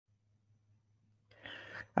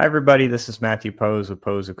Hi, everybody. This is Matthew Pose with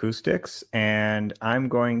Pose Acoustics, and I'm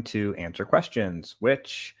going to answer questions,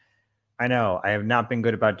 which I know I have not been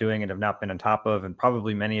good about doing and have not been on top of, and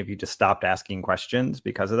probably many of you just stopped asking questions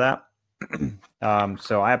because of that.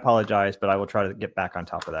 So I apologize, but I will try to get back on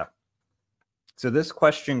top of that. So this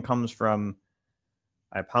question comes from,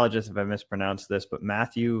 I apologize if I mispronounced this, but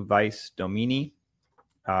Matthew Vice Domini.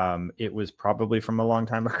 It was probably from a long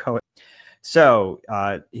time ago. So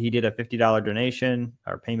he did a $50 donation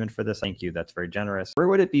or payment for this. Thank you. That's very generous. Where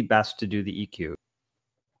would it be best to do the EQ?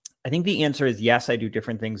 I think the answer is yes, I do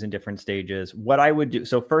different things in different stages. What I would do,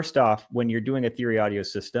 so first off, when you're doing a theory audio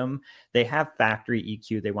system, they have factory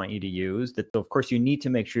EQ they want you to use. That, of course, you need to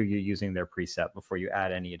make sure you're using their preset before you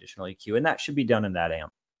add any additional EQ, and that should be done in that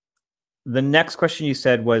amp. The next question you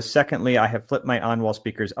said was, secondly, I have flipped my on-wall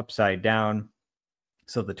speakers upside down,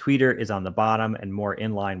 so the tweeter is on the bottom and more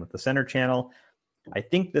in line with the center channel. I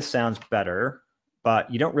think this sounds better,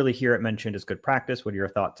 but you don't really hear it mentioned as good practice. What are your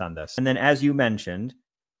thoughts on this? And then, as you mentioned,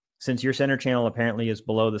 since your center channel apparently is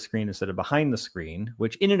below the screen instead of behind the screen,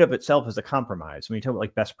 which in and of itself is a compromise. When you talk about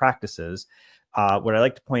like best practices, what I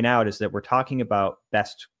like to point out is that we're talking about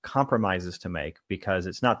best compromises to make because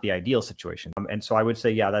it's not the ideal situation. And so I would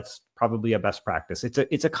say, yeah, that's probably a best practice.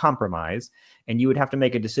 It's a compromise, and you would have to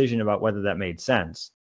make a decision about whether that made sense.